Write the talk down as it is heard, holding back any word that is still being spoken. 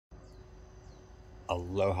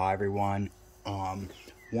Aloha everyone.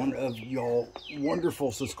 One of y'all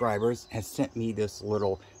wonderful subscribers has sent me this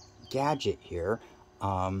little gadget here.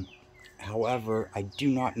 However, I do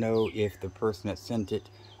not know if the person that sent it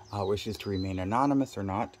wishes to remain anonymous or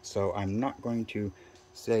not, so I'm not going to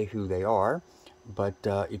say who they are. But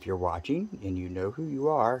if you're watching and you know who you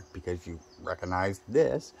are because you recognize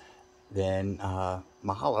this, then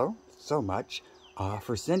mahalo so much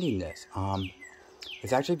for sending this.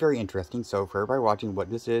 It's actually very interesting. So for everybody watching, what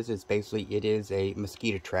this is basically, it is a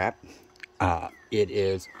mosquito trap. It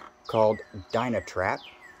is called DynaTrap.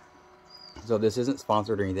 So this isn't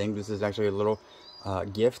sponsored or anything. This is actually a little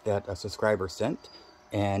gift that a subscriber sent.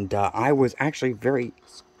 And I was actually very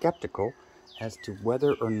skeptical as to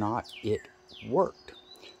whether or not it worked.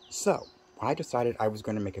 So I decided I was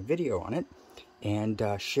going to make a video on it and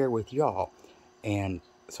share with y'all. And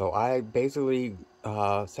so I basically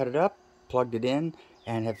set it up, plugged it in,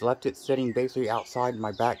 and have left it sitting basically outside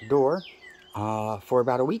my back door for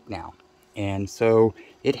about a week now. And so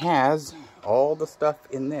it has all the stuff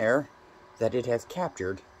in there that it has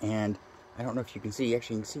captured. And I don't know if you can see,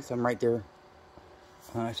 actually you can see some right there.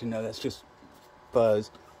 Actually no, that's just buzz,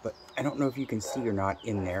 but I don't know if you can see or not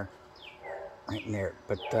in there, right in there,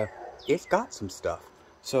 but it's got some stuff.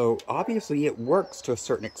 So obviously it works to a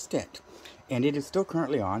certain extent, and it is still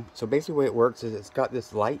currently on. So basically the way it works is it's got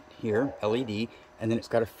this light here, LED, and then it's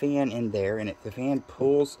got a fan in there, and the fan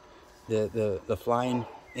pulls the flying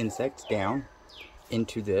insects down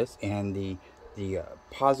into this, and the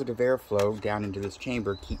positive airflow down into this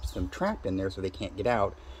chamber keeps them trapped in there so they can't get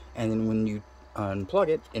out. And then when you unplug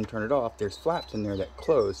it and turn it off, there's flaps in there that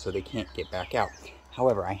close so they can't get back out.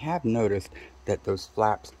 However, I have noticed that those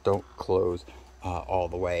flaps don't close all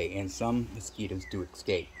the way, and some mosquitoes do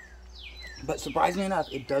escape. But surprisingly enough,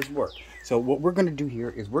 it does work. So what we're going to do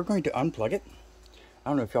here is we're going to unplug it. I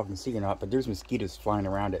don't know if y'all can see or not, but there's mosquitoes flying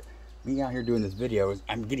around it. Me out here doing this video,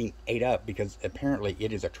 I'm getting ate up because apparently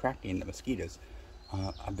it is attracting the mosquitoes.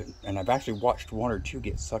 I've actually watched one or two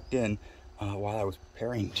get sucked in while I was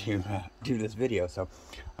preparing to do this video. So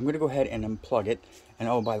I'm going to go ahead and unplug it. And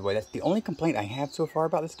oh, by the way, that's the only complaint I have so far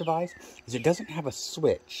about this device, is it doesn't have a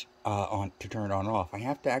switch on to turn it on and off. I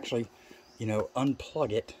have to actually, you know,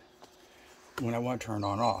 unplug it when I want to turn it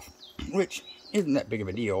on and off, which isn't that big of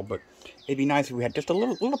a deal, but it'd be nice if we had just a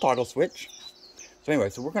little toggle switch. So anyway,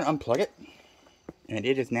 so we're going to unplug it, and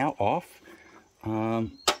it is now off.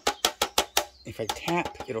 If I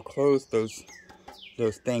tap, it'll close those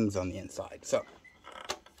things on the inside. So,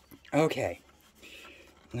 okay,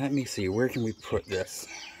 let me see, where can we put this?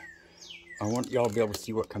 I want y'all to be able to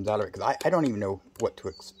see what comes out of it, because I don't even know what to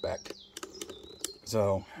expect.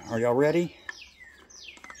 So, are y'all ready?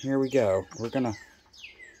 Here we go. We're gonna,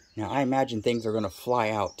 now I imagine things are gonna fly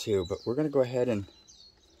out too, but we're gonna go ahead and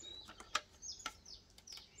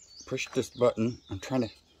push this button. I'm trying to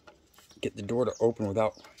get the door to open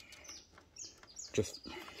without just,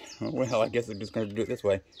 well, I guess I'm just going to do it this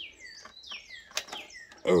way.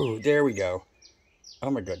 Oh, there we go. Oh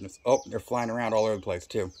my goodness. Oh, they're flying around all over the place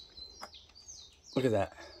too. Look at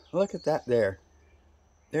that. Look at that there.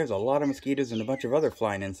 There's a lot of mosquitoes and a bunch of other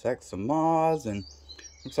flying insects. Some moths and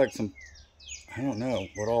looks like some, I don't know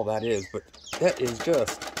what all that is, but that is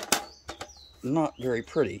just not very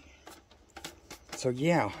pretty. So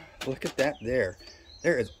yeah, look at that there.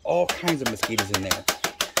 There is all kinds of mosquitoes in there.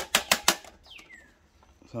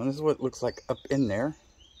 So this is what it looks like up in there.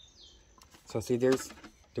 So see, there's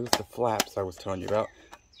the flaps I was telling you about.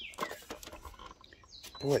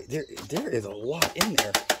 Boy, there is a lot in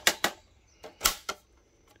there.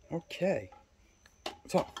 Okay.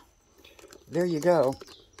 So, there you go.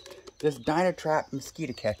 This DynaTrap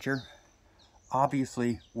mosquito catcher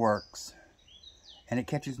obviously works. And it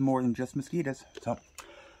catches more than just mosquitoes. So,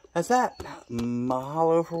 that's that.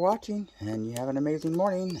 Mahalo for watching. And you have an amazing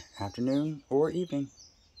morning, afternoon, or evening.